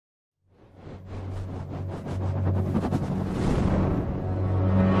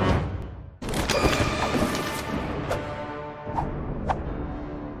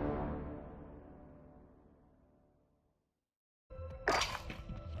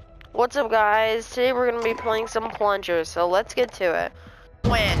What's up, guys? Today we're gonna be playing some plungers, so let's get to it.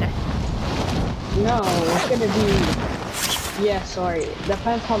 When? No, it's gonna be... Yeah, sorry.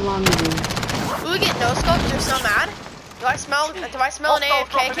 Depends how long you do. We get no scopes, you're so mad? Do I smell an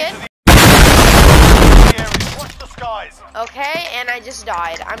AFK kid? Watch the skies. Okay, and I just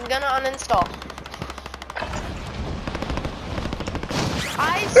died. I'm gonna uninstall.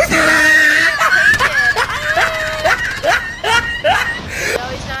 I No,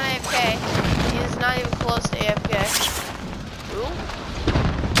 he's not AFK. He is not even close to AFK. Ooh.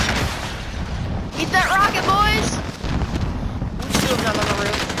 Eat that rocket, boys! Which two of them on the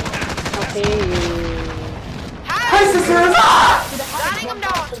roof? Okay. Hi, sisters! Batting him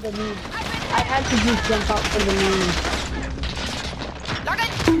down! I had to just jump out for the moon. Lock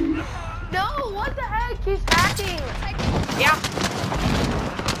it! No, what the heck? He's hacking! Yeah.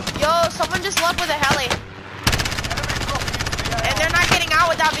 Yo, someone just left with a heli. And they're not getting out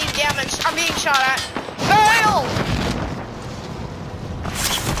without being damaged. I'm being shot at. Fail!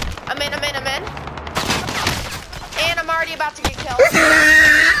 I'm in. And I'm already about to get killed.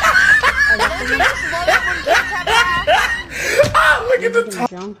 Look at the top.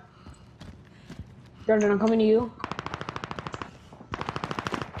 Jordan, I'm coming to you.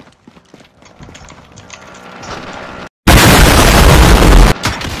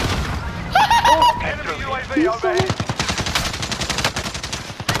 Enemy UAV overhead.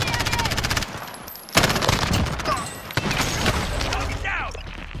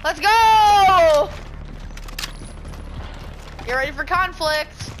 Let's go! Get ready for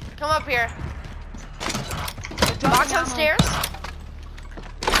conflict. Come up here. Box on stairs.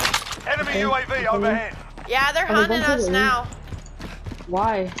 Enemy UAV overhead. Yeah, they're hunting us now.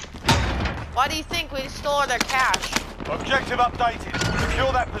 Why? Why do you think we stole their cash? Objective updated.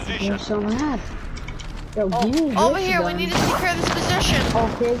 Secure that position. You're so mad. Yo, Oh, give me over this here, we gun. need to secure this position.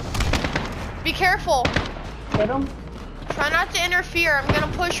 Okay, Be careful. get him. Try not to interfere. I'm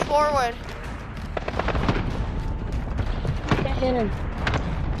gonna push forward. Can't hit him.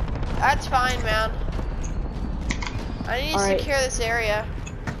 That's fine, man. I need to Alright. secure this area.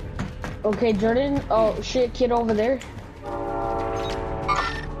 Okay, Jordan. Oh shit, kid over there.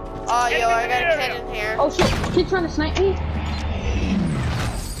 Oh, yo, I got a kid in here. Oh shit, kid trying to snipe me.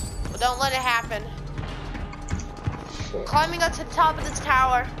 Well, don't let it happen. Shit. Climbing up to the top of this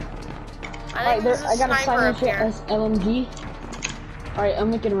tower. I Alright, think there's a I got a sniper up silencer here. as LMG. Alright, I'm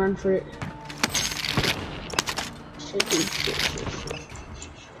making a run for it. Shit, dude, shit.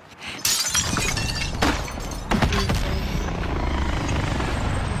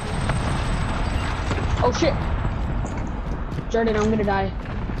 Oh shit! Jordan, I'm gonna die.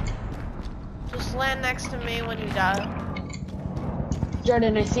 Just land next to me when you die.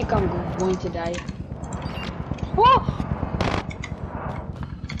 Jordan, I think I'm going to die. Whoa!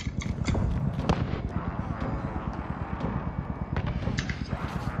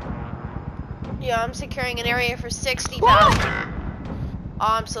 Yeah, I'm securing an area for 60,000. Oh,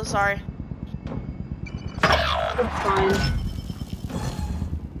 I'm so sorry. It's fine.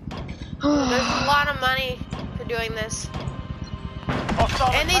 There's a lot of money for doing this.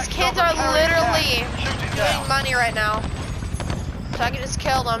 Hostile And these attack kids chopper are carrying literally gas. Shoot it doing down. money right now. So I can just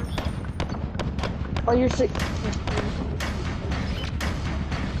kill them. Oh, you're sick.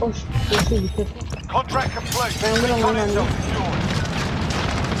 Oh shit, Contract complete. I'm gonna Recon land on intel you. secured.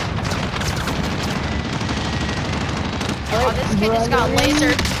 Oh, this kid just got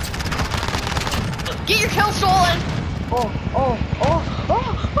lasered. Get your kill stolen!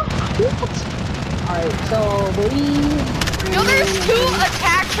 Alright, so we... Yo, there's 2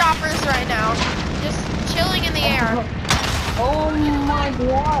 attack choppers right now. Just chilling in the air. Oh my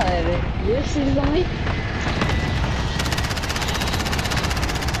god. This is only...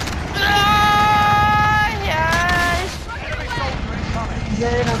 Yes! Enemy soldier incoming.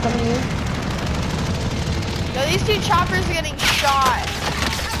 Jared, I'm coming in. Yo, these 2 choppers are getting shot.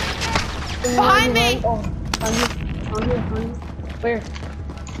 Behind me! Oh, on here. Where?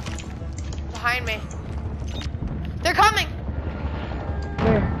 Behind me. They're coming!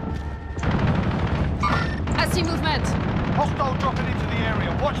 Where? I see movement. Hostile dropping into the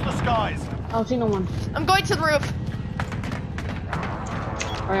area. Watch the skies. I don't see no one. I'm going to the roof.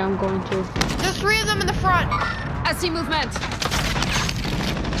 Alright, I'm going to. There's 3 of them in the front. I see movement.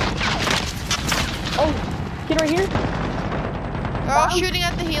 Oh, kid right here. They're all shooting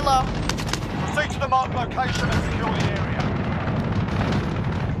at the helo. Proceed to the marked location and secure the area.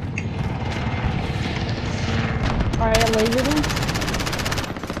 Alright, I lasered him.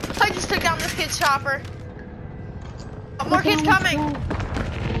 I just took down this kid's chopper. More kids coming.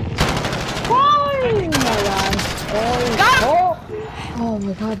 Oh my god. Oh, Got him! oh. Oh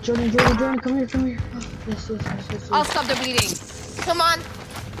my god, Jordan, come here. Oh, yes. I'll stop the bleeding. Come on.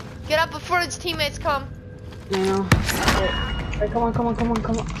 Get up before his teammates come. I know. Wait, come on.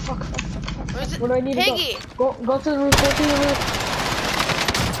 Fuck. Where's it? Where do I need Piggy. to go? Go to the roof,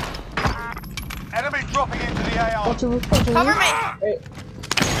 Enemy dropping into the AR. Go to the roof. Cover me. Wait.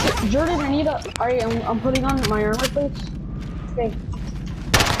 Jordan, I need a... Alright, I'm putting on my armor plates. Okay.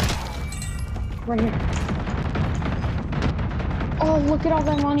 Right here. Oh, look at all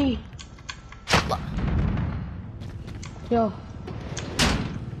that money. Yo.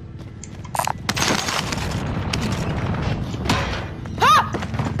 Ah!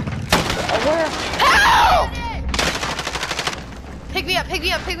 Where? Help! Pick me up.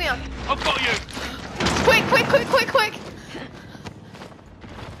 I've got you. Quick.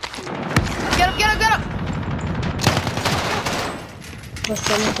 Get up. Let's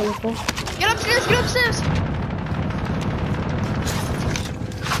go. Get upstairs.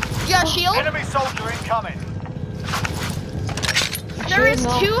 You got a shield? Enemy soldier incoming. There is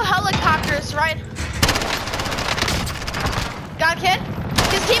No. 2 helicopters, right? Got a kid?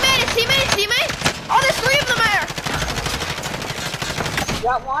 His teammate. Oh, there's 3 of them there.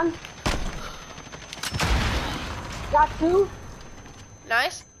 Got one. Got 2.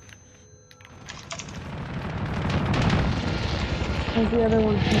 Nice. Where's the other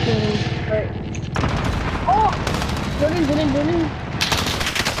one? Alright. Oh! Jordan.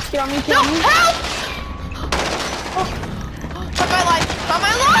 Get on me. No, help! Oh. Got my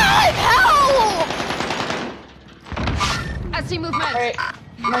life. Help! I see movement. Alright,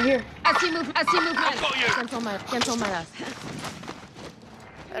 right here. I see movement. Got you. Cancel my last.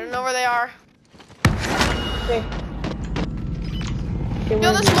 I don't know where they are. Okay. Yo,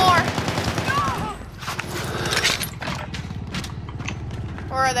 there's more.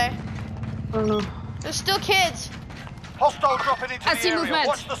 Where are they? I don't know. There's still kids. Hostile dropping into I the see area. movement.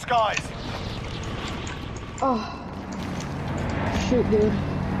 Watch the skies. Oh. Shoot, dude.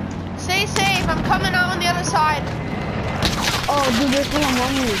 Stay safe. I'm coming out on the other side. Oh, dude, there's no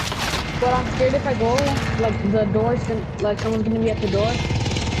money. But I'm scared if I go, like, the door's gonna, like, someone's gonna be at the door.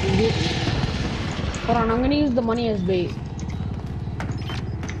 And get me. Hold on, I'm gonna use the money as bait.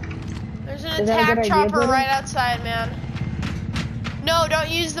 There's an Is that a good attack idea, chopper Jordan? right outside, man. No, don't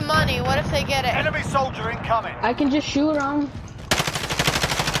use the money. What if they get it? Enemy soldier incoming. I can just shoot them.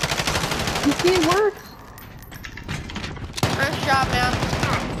 You see it works? First shot, man.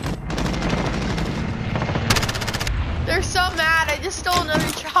 They're so mad. I just stole another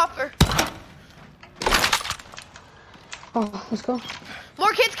chopper. Oh, let's go.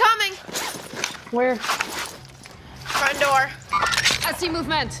 More kids coming. Where? Front door. I see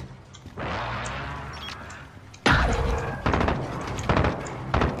movement.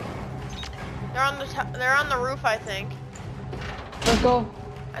 They're on the roof, I think. Let's go.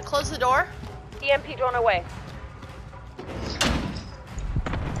 I closed the door. EMP drone away.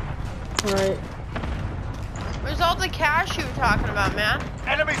 Alright. Where's all the cash you were talking about, man?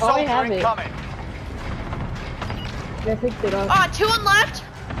 Enemy Oh, I soldier have it. incoming. I picked it up. Ah, 2 on left.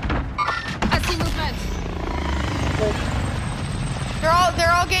 I see movement. Wait.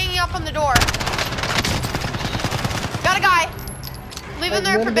 They're all ganging up on the door. Got a guy. Leave him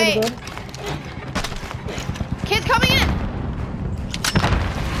there for bait. Good. Kids coming in.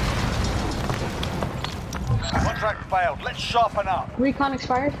 Contract failed. Let's sharpen up. Recon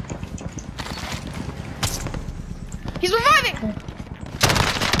expired. He's reviving.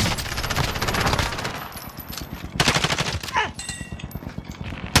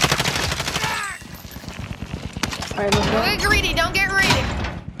 Alright, let's Don't go. get greedy. Don't get greedy.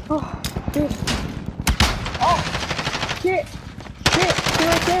 Oh, shit. Oh, Shit. Shit. Stay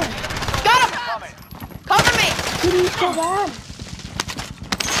right there. Got him. coming. Cover me. Dude, he's so bad.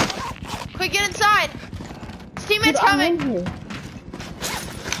 Quick, get inside. His Dude, teammate's I'm coming. in here.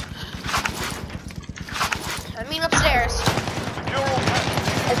 I mean upstairs. Secure all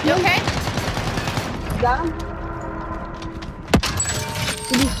casualties. You okay? Got him?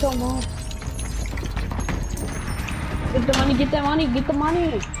 Dude, he's so mad. Get the money, get that money, get the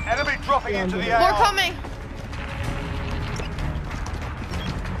money. Enemy dropping into the More AR. coming.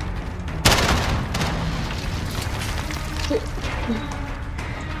 Shit.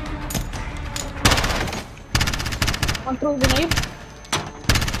 I'm throwing a grenade.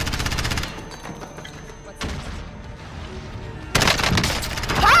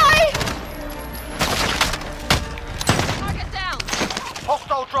 Hi. Target down.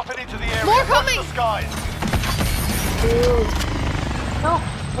 Hostile dropping into the area. More Watch coming. the skies. Dude. No,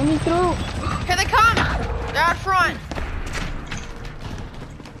 let me through. Here they come. They're out front.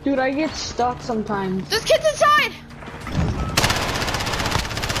 Dude, I get stuck sometimes. There's kids inside.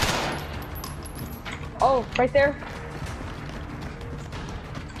 Oh, right there.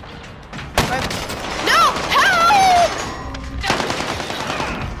 No! Help!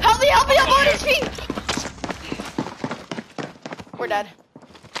 Help me! Help me! I'm on his feet! We're dead.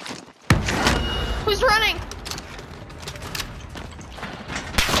 Who's running?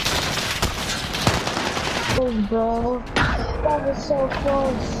 Oh, bro. That was so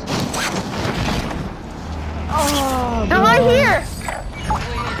close. Oh, They're right here!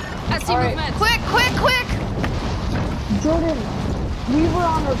 I see Alright. movement. Quick, quick, quick! Jordan, we were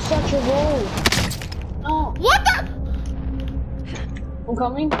on such a roll. Oh, What the? I'm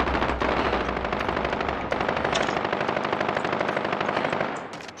coming.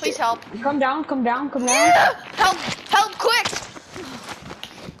 Please help. Come down, come down, come down. Help! Help, quick!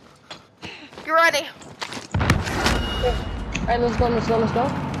 You're ready. Alright, let's go, let's go, let's go.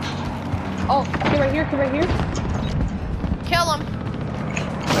 Oh, get right here, get right here. Kill him.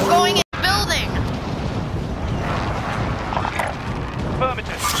 I'm going in the building.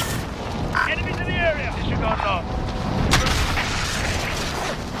 Affirmative. Enemies in the area. Disregard loss.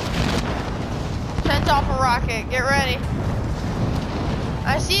 Sent off a rocket. Get ready.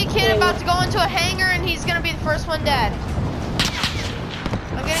 I see a kid about to go into a hangar and he's gonna be the first one dead.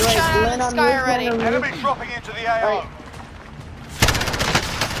 I'm getting Right, shot out of land the on sky roof, already. land on roof. Enemy dropping into the AO. Right.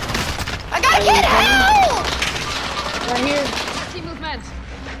 I got a kid! Help! Right here. I see movement.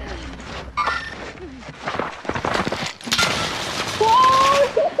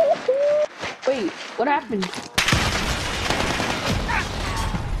 Wait, what happened?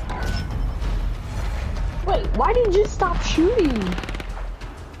 Wait, why did you stop shooting?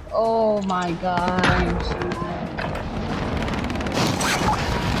 Oh my god.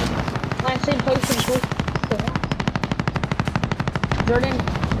 My same place in place. Jordan.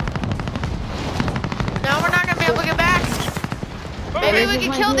 No, we're not gonna be able to get back. Maybe we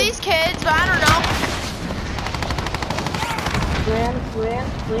can kill these kids, but I don't know.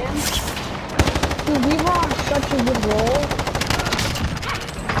 Ran. Dude, we were on such a good roll.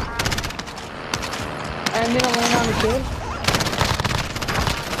 I'm gonna land on the kid.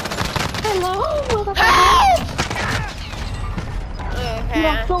 Hello, motherfucker. Help! Dude,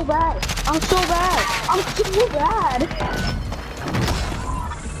 I'm Okay. so bad. I'm so bad.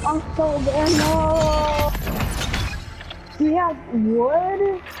 No. Do you have wood?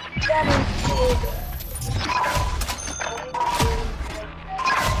 That is so bad.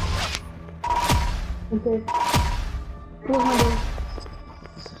 Okay. Where's my gun?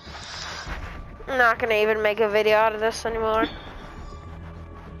 I'm not gonna even make a video out of this anymore.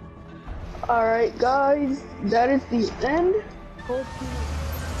 Alright guys, that is the end. Hopefully